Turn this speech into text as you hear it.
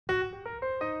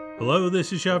Hello,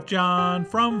 this is Chef John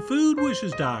from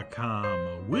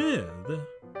foodwishes.com with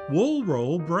wool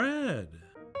roll bread.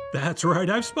 That's right,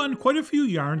 I've spun quite a few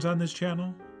yarns on this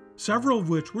channel, several of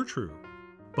which were true.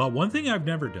 But one thing I've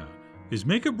never done is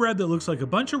make a bread that looks like a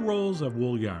bunch of rolls of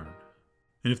wool yarn.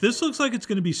 And if this looks like it's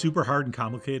going to be super hard and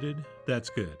complicated,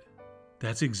 that's good.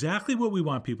 That's exactly what we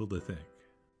want people to think.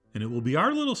 And it will be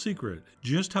our little secret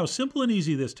just how simple and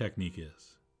easy this technique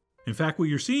is. In fact, what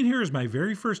you're seeing here is my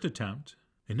very first attempt.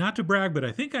 And not to brag, but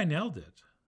I think I nailed it.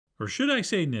 Or should I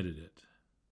say knitted it?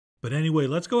 But anyway,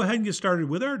 let's go ahead and get started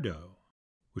with our dough,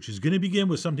 which is going to begin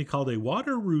with something called a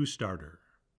water roux starter,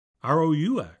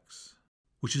 ROUX,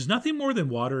 which is nothing more than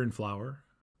water and flour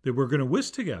that we're going to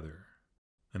whisk together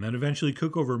and then eventually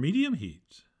cook over medium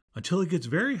heat until it gets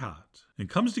very hot and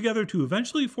comes together to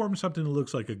eventually form something that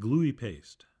looks like a gluey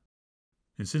paste.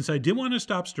 And since I didn't want to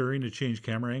stop stirring to change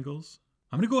camera angles,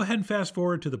 I'm going to go ahead and fast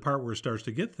forward to the part where it starts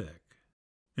to get thick.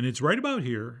 And it's right about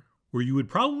here where you would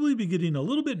probably be getting a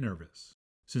little bit nervous,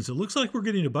 since it looks like we're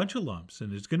getting a bunch of lumps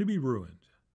and it's going to be ruined.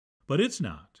 But it's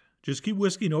not. Just keep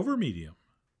whisking over medium,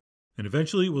 and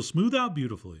eventually it will smooth out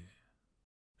beautifully.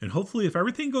 And hopefully, if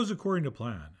everything goes according to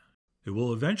plan, it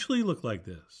will eventually look like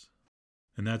this.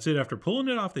 And that's it after pulling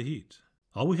it off the heat.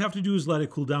 All we have to do is let it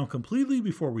cool down completely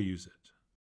before we use it.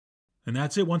 And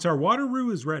that's it. Once our water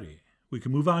roux is ready, we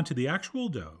can move on to the actual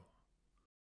dough,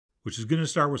 which is going to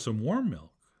start with some warm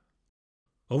milk,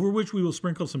 over which we will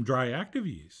sprinkle some dry active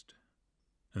yeast.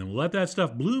 And then we'll let that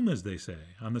stuff bloom, as they say,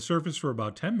 on the surface for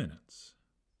about 10 minutes,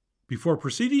 before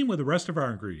proceeding with the rest of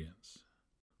our ingredients,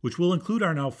 which will include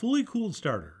our now fully cooled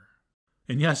starter.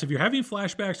 And yes, if you're having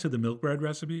flashbacks to the milk bread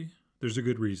recipe, there's a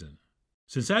good reason.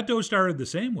 Since that dough started the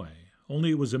same way,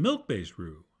 only it was a milk-based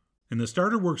roux, and the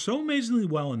starter worked so amazingly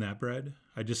well in that bread,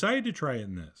 I decided to try it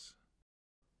in this.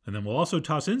 And then we'll also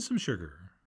toss in some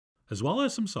sugar, as well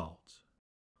as some salt,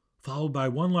 followed by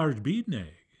one large beaten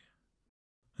egg.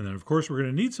 And then of course we're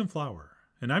going to need some flour,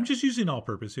 and I'm just using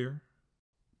all-purpose here,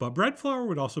 but bread flour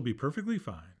would also be perfectly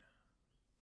fine.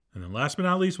 And then last but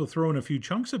not least, we'll throw in a few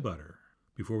chunks of butter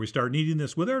before we start kneading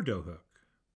this with our dough hook.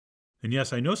 And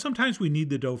yes, I know sometimes we knead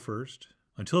the dough first,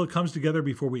 until it comes together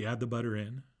before we add the butter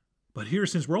in. But here,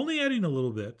 since we're only adding a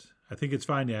little bit, I think it's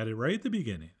fine to add it right at the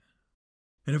beginning.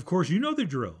 And of course, you know the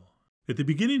drill. At the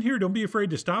beginning here, don't be afraid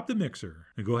to stop the mixer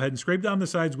and go ahead and scrape down the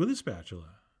sides with a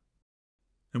spatula.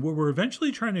 And what we're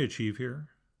eventually trying to achieve here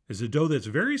is a dough that's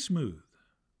very smooth,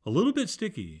 a little bit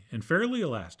sticky, and fairly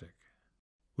elastic,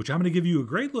 which I'm going to give you a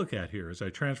great look at here as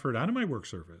I transfer it onto my work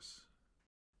surface.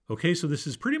 Okay, so this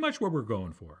is pretty much what we're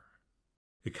going for.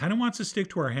 It kind of wants to stick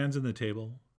to our hands on the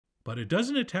table, but it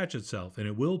doesn't attach itself and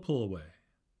it will pull away.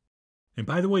 And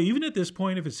by the way, even at this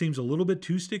point, if it seems a little bit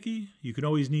too sticky, you can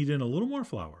always knead in a little more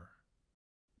flour.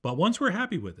 But once we're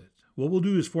happy with it, what we'll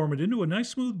do is form it into a nice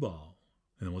smooth ball,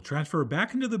 and then we'll transfer it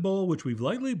back into the bowl which we've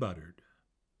lightly buttered,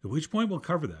 at which point we'll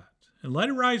cover that and let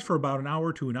it rise for about an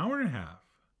hour to an hour and a half,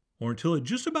 or until it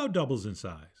just about doubles in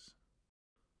size.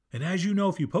 And as you know,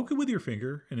 if you poke it with your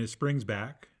finger and it springs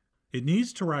back, it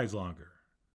needs to rise longer.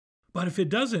 But if it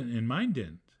doesn't, and mine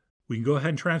didn't, we can go ahead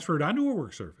and transfer it onto a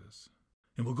work surface,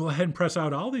 and we'll go ahead and press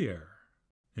out all the air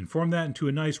and form that into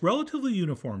a nice, relatively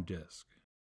uniform disc.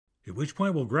 At which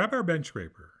point we'll grab our bench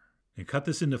scraper and cut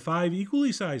this into 5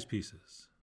 equally sized pieces.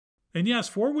 And yes,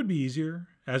 4 would be easier,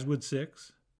 as would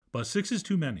 6, but 6 is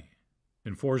too many,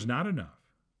 and 4 is not enough.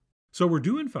 So we're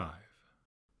doing 5.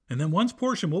 And then once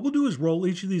portioned, what we'll do is roll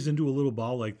each of these into a little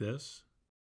ball like this.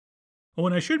 Oh,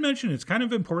 and I should mention it's kind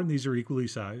of important these are equally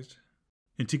sized.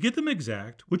 And to get them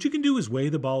exact, what you can do is weigh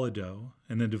the ball of dough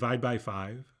and then divide by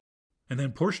 5, and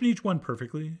then portion each one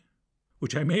perfectly,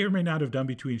 which I may or may not have done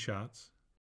between shots.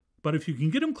 But if you can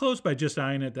get them close by just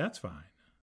eyeing it, that's fine.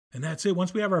 And that's it.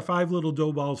 Once we have our 5 little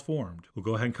dough balls formed, we'll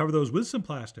go ahead and cover those with some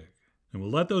plastic, and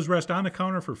we'll let those rest on the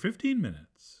counter for 15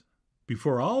 minutes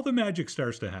before all the magic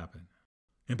starts to happen.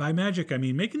 And by magic, I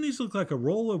mean making these look like a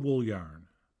roll of wool yarn.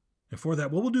 And for that,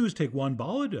 what we'll do is take one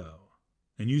ball of dough,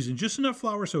 and using just enough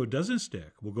flour so it doesn't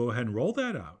stick, we'll go ahead and roll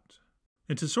that out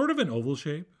into sort of an oval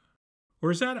shape, or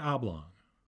is that oblong?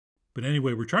 But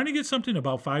anyway, we're trying to get something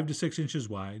about 5 to 6 inches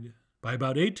wide by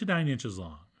about 8 to 9 inches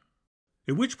long.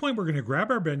 At which point we're going to grab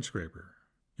our bench scraper,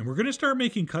 and we're going to start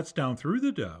making cuts down through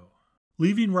the dough,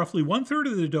 leaving roughly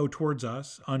 1/3 of the dough towards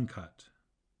us uncut.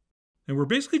 And we're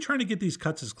basically trying to get these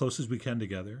cuts as close as we can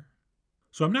together.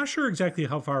 So I'm not sure exactly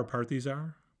how far apart these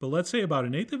are, but let's say about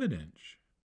 1/8 of an inch.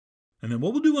 And then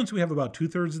what we'll do once we have about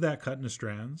 2/3 of that cut into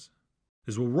strands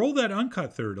is we'll roll that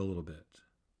uncut third a little bit,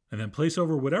 and then place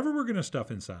over whatever we're going to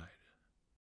stuff inside,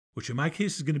 which in my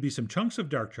case is going to be some chunks of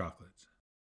dark chocolate.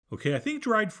 Okay, I think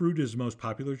dried fruit is the most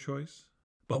popular choice,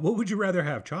 But what would you rather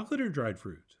have, chocolate or dried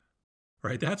fruit?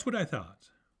 Right, that's what I thought.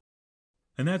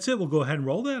 And that's it, we'll go ahead and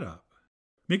roll that up,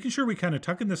 making sure we kind of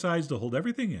tuck in the sides to hold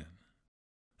everything in.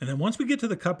 And then once we get to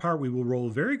the cut part, we will roll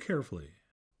very carefully,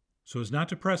 so as not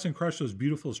to press and crush those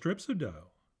beautiful strips of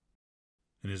dough.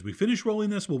 And as we finish rolling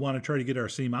this, we'll want to try to get our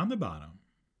seam on the bottom.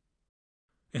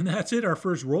 And that's it, our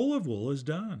first roll of wool is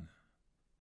done.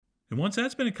 And once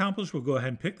that's been accomplished, we'll go ahead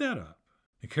and pick that up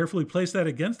and carefully place that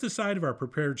against the side of our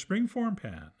prepared springform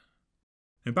pan.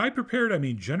 And by prepared, I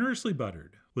mean generously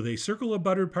buttered, with a circle of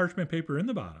buttered parchment paper in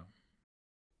the bottom.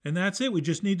 And that's it, we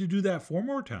just need to do that 4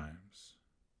 more times.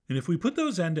 And if we put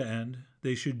those end to end,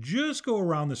 they should just go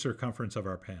around the circumference of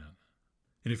our pan.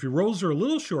 And if your rolls are a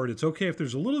little short, it's okay if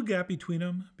there's a little gap between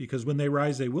them, because when they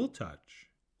rise, they will touch.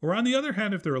 Or on the other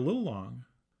hand, if they're a little long,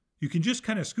 you can just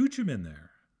kind of scooch them in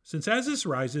there, since as this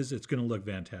rises, it's going to look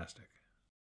fantastic.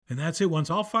 And that's it, once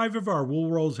all 5 of our wool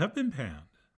rolls have been panned,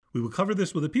 we will cover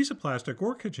this with a piece of plastic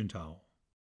or kitchen towel,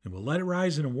 and we'll let it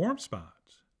rise in a warm spot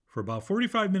for about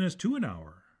 45 minutes to an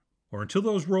hour, or until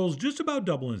those rolls just about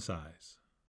double in size.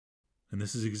 And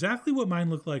this is exactly what mine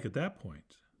looked like at that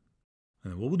point.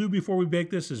 And then what we'll do before we bake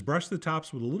this is brush the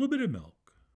tops with a little bit of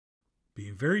milk,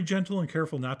 being very gentle and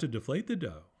careful not to deflate the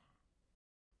dough.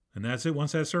 And that's it,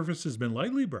 once that surface has been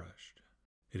lightly brushed,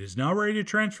 it is now ready to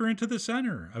transfer into the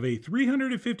center of a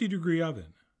 350-degree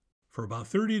oven for about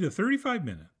 30 to 35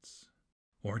 minutes,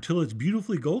 or until it's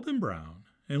beautifully golden brown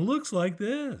and looks like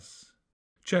this.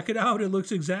 Check it out, it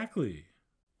looks exactly,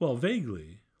 well,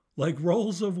 vaguely, like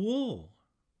rolls of wool.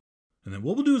 And then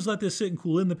what we'll do is let this sit and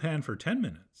cool in the pan for 10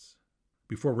 minutes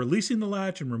before releasing the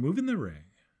latch and removing the ring.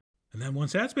 And then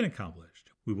once that's been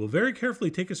accomplished, we will very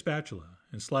carefully take a spatula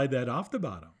and slide that off the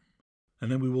bottom. And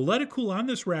then we will let it cool on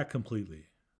this rack completely,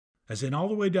 as in all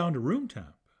the way down to room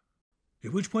temp,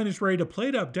 at which point it's ready to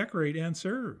plate up, decorate, and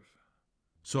serve.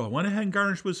 So I went ahead and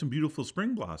garnished with some beautiful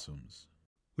spring blossoms,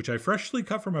 which I freshly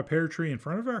cut from a pear tree in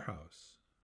front of our house.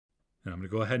 And I'm going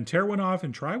to go ahead and tear one off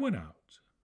and try one out.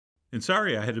 And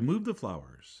sorry, I had to move the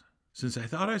flowers, since I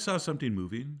thought I saw something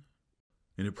moving,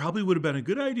 and it probably would have been a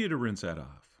good idea to rinse that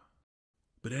off.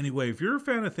 But anyway, if you're a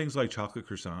fan of things like chocolate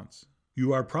croissants,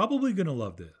 you are probably going to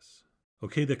love this.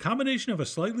 Okay, the combination of a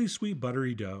slightly sweet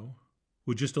buttery dough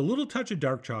with just a little touch of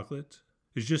dark chocolate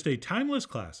is just a timeless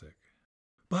classic.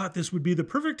 But this would be the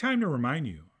perfect time to remind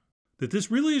you that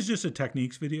this really is just a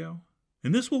techniques video,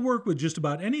 and this will work with just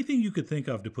about anything you could think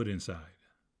of to put inside.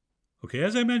 Okay,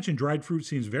 as I mentioned, dried fruit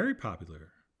seems very popular.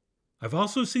 I've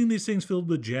also seen these things filled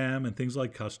with jam and things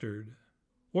like custard.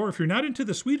 Or if you're not into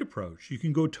the sweet approach, you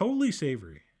can go totally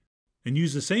savory and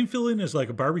use the same filling as like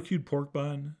a barbecued pork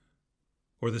bun,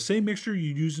 or the same mixture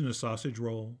you'd use in a sausage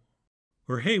roll.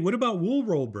 Or hey, what about wool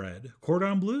roll bread,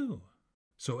 cordon bleu?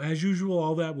 So as usual,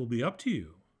 all that will be up to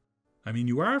you. I mean,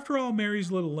 you are after all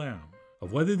Mary's little lamb,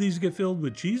 of whether these get filled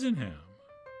with cheese and ham.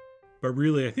 But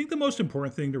really, I think the most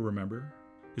important thing to remember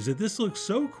is that this looks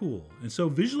so cool and so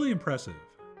visually impressive,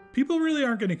 people really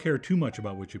aren't going to care too much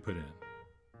about what you put in.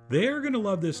 They are going to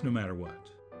love this no matter what,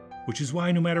 which is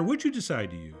why no matter what you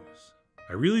decide to use,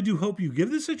 I really do hope you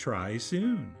give this a try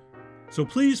soon. So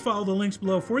please follow the links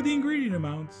below for the ingredient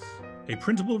amounts, a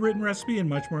printable written recipe, and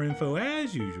much more info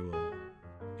as usual.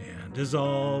 And as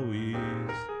always,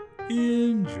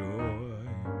 enjoy.